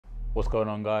What's going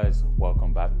on, guys?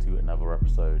 Welcome back to another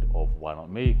episode of Why Not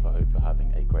Me. I hope you're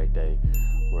having a great day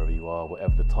wherever you are,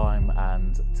 whatever the time.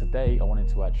 And today I wanted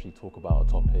to actually talk about a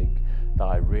topic that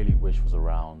I really wish was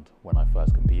around when I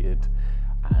first competed,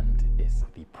 and it's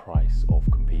the price of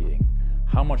competing.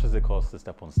 How much does it cost to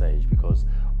step on stage? Because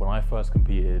when I first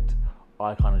competed,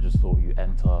 I kind of just thought you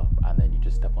enter and then you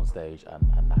just step on stage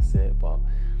and that's it. But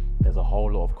there's a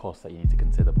whole lot of costs that you need to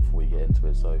consider before you get into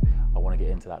it. So I want to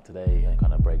get into that today and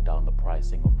kind of break down the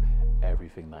pricing of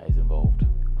everything that is involved.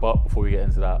 But before we get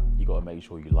into that, you got to make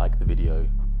sure you like the video,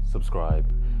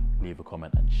 subscribe, leave a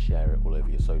comment and share it all over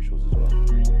your socials as well.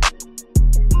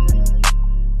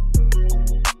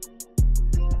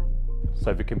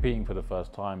 So if you're competing for the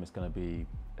first time, it's going to be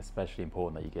especially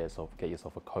important that you get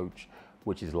yourself a coach,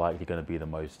 which is likely going to be the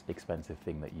most expensive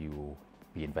thing that you will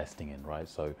be investing in, right?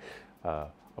 So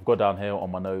I've got down here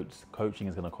on my notes, coaching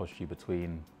is going to cost you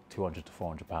between £200 to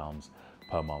 £400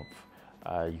 per month.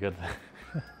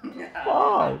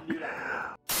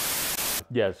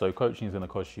 Yeah, so coaching is going to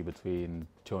cost you between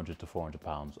 £200 to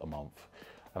 £400 a month.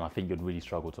 And I think you'd really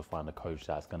struggle to find a coach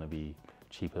that's going to be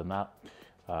cheaper than that.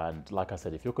 And like I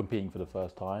said, if you're competing for the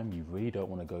first time, you really don't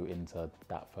want to go into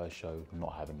that first show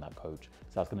not having that coach.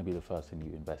 So that's going to be the first thing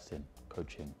you invest in,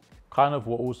 coaching. Kind of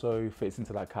what also fits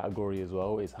into that category as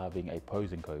well is having a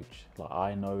posing coach. Like,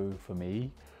 I know for me,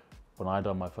 when I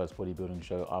done my first bodybuilding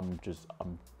show, I'm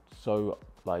so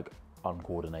like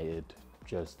uncoordinated,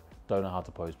 just don't know how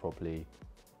to pose properly.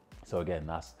 So again,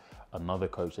 that's another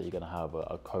coach that you're going to have,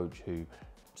 a coach who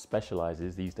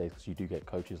specializes these days, because you do get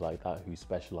coaches like that who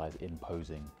specialize in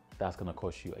posing. That's going to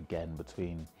cost you again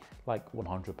between like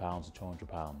 £100 to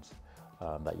 £200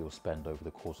 that you'll spend over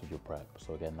the course of your prep.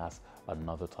 So again, that's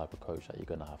another type of coach that you're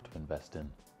going to have to invest in.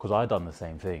 Because I done the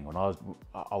same thing when I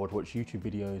would watch YouTube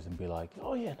videos and be like,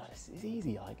 oh yeah, no, this is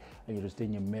easy, like, and you're just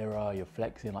in your mirror, you're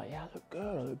flexing, like, yeah, I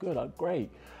look good, I look great,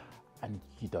 and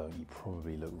you don't. You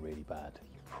probably look really bad.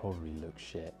 You probably look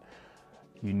shit.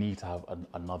 You need to have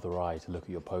another eye to look at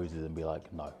your poses and be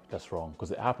like, no, that's wrong.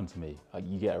 Because it happened to me. Like,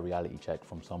 you get a reality check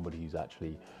from somebody who's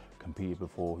actually competed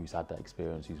before, who's had that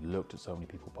experience, who's looked at so many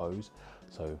people pose.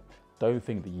 So don't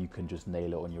think that you can just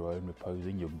nail it on your own with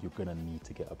posing. You're gonna need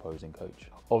to get a posing coach.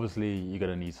 Obviously, you're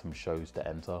gonna need some shows to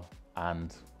enter.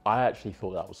 And I actually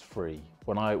thought that was free.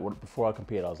 Before I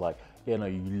competed, I was like, yeah, no,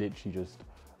 you literally just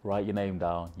write your name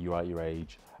down, you write your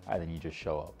age, and then you just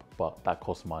show up. But that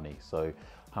costs money. So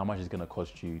how much is going to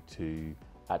cost you to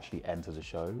actually enter the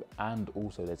show? And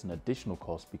also there's an additional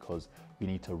cost because you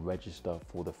need to register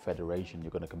for the federation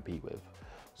you're going to compete with.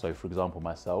 So for example,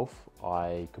 myself,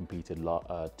 I competed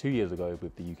 2 years ago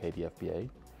with the UK DFBA.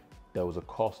 There was a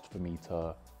cost for me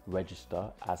to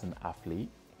register as an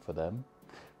athlete for them.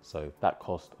 So that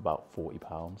cost about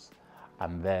 £40.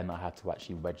 And then I had to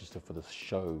actually register for the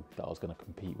show that I was going to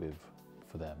compete with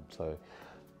for them. So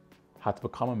I had to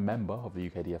become a member of the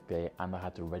UK DFBA, and I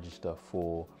had to register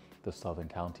for the Southern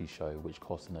County show, which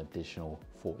cost an additional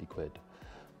 40 quid.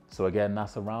 So again,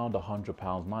 that's around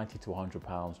 £100, 90 to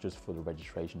 £100 just for the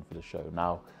registration for the show.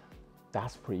 Now,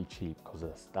 that's pretty cheap because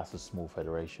that's a small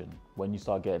federation. When you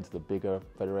start getting to the bigger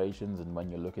federations and when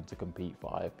you're looking to compete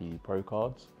for IFBB Pro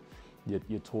cards,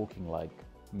 you're talking like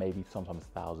maybe sometimes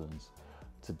thousands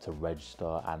to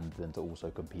register and then to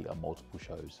also compete at multiple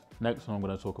shows. Next one I'm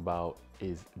going to talk about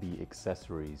is the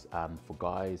accessories, and for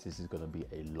guys this is going to be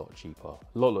a lot cheaper,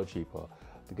 a lot cheaper.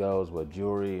 The girls wear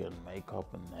jewelry and makeup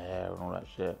and hair and all that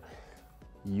shit.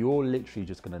 You're literally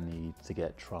just going to need to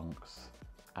get trunks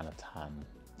and a tan,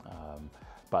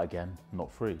 but again,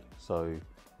 not free. So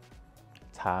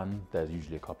tan, there's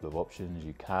usually a couple of options.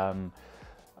 You can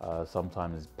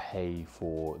sometimes pay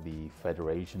for the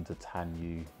federation to tan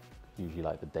you, usually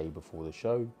like the day before the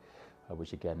show,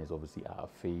 which again is obviously at a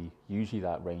fee. Usually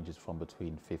that ranges from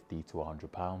between £50 to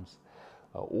 £100,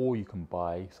 or you can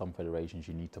buy, some federations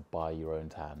you need to buy your own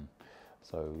tan.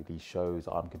 So these shows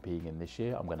I'm competing in this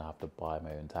year, I'm going to have to buy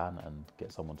my own tan and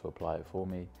get someone to apply it for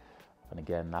me. And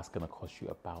again, that's going to cost you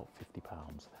about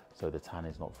 £50. So the tan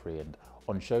is not free. And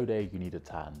on show day, you need a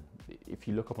tan. If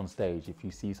you look up on stage, if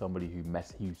you see somebody who's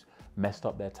messed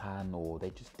up their tan, or they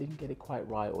just didn't get it quite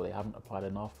right, or they haven't applied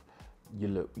enough, you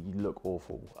look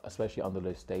awful, especially under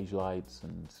those stage lights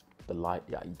and the light.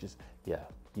 You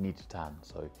need to tan.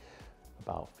 So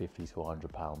about £50 to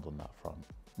 £100 on that front.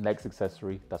 Next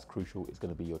accessory that's crucial is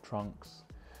going to be your trunks.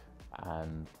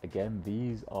 And again,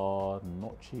 these are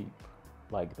not cheap.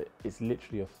 Like, it's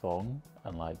literally a thong,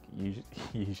 and like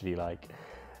usually like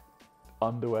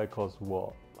underwear costs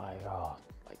what, like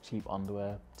cheap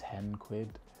underwear 10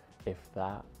 quid, if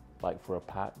that, like for a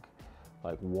pack.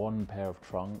 Like one pair of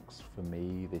trunks for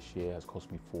me this year has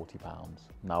cost me £40.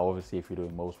 Now, obviously, if you're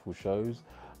doing multiple shows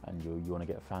and you want to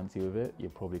get fancy with it, you're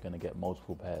probably going to get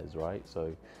multiple pairs, right?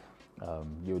 So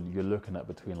you're looking at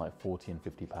between like 40 and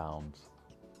 £50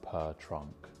 per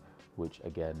trunk, which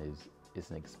again is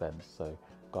an expense. So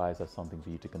guys, that's something for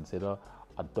you to consider.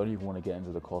 I don't even want to get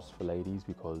into the cost for ladies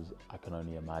because I can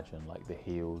only imagine like the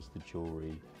heels, the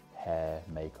jewelry, hair,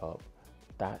 makeup.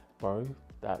 That, bro,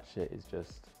 that shit is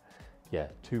just, yeah,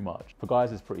 too much. For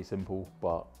guys, it's pretty simple,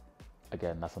 but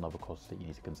again, that's another cost that you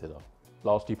need to consider.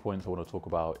 Last 2 points I want to talk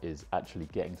about is actually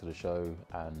getting to the show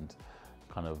and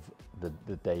kind of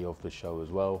the day of the show as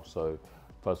well. So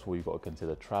first of all, you've got to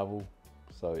consider travel.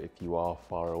 So if you are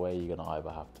far away, you're gonna either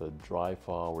have to drive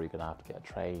far or you're gonna have to get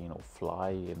a train or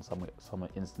fly in some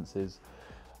instances.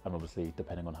 And obviously,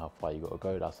 depending on how far you gotta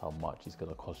go, that's how much it's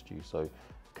gonna cost you. So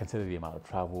consider the amount of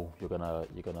travel you're gonna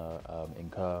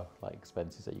incur, like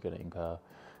expenses that you're gonna incur.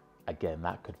 Again,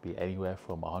 that could be anywhere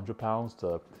from £100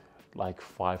 to like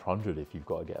 500 if you've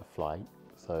got to get a flight.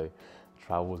 So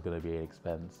travel is gonna be an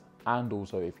expense. And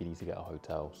also if you need to get a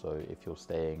hotel. So if you're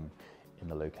staying in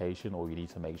the location or you need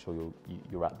to make sure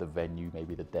you're at the venue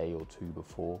maybe the day or two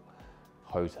before.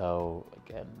 Hotel,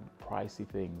 again, pricey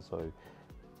things. So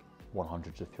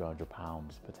 £100 to £300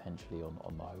 potentially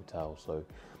on the hotel. So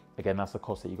again, that's a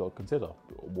cost that you got to consider.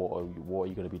 What are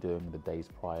you going to be doing the days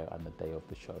prior and the day of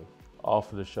the show?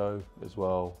 After the show as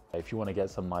well, if you want to get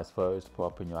some nice photos to put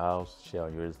up in your house, share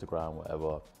on your Instagram,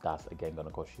 whatever, that's again going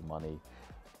to cost you money.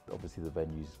 Obviously the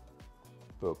venue's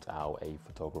booked out a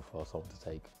photographer, someone to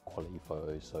take quality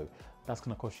photos, so that's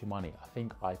going to cost you money. I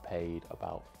think I paid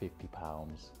about £50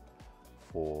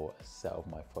 for a set of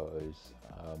my photos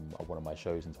at one of my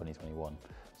shows in 2021.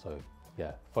 So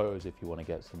yeah, photos if you want to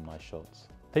get some nice shots.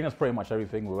 I think that's pretty much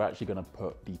everything. We're actually going to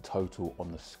put the total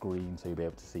on the screen so you'll be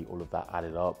able to see all of that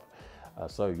added up.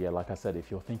 So yeah, like I said,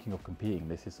 if you're thinking of competing,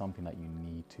 this is something that you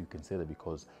need to consider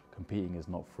because competing is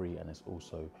not free and it's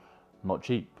also not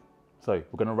cheap. So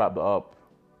we're going to wrap that up.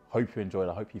 Hope you enjoyed.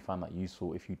 I hope you found that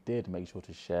useful. If you did, make sure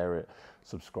to share it,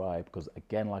 subscribe, because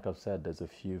again, like I've said, there's a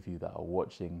few of you that are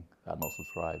watching that are not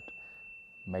subscribed.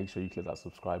 Make sure you click that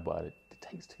subscribe button. It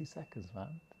takes 2 seconds,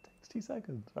 man. It takes 2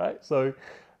 seconds, right? So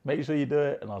make sure you do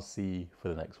it, and I'll see you for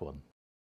the next one.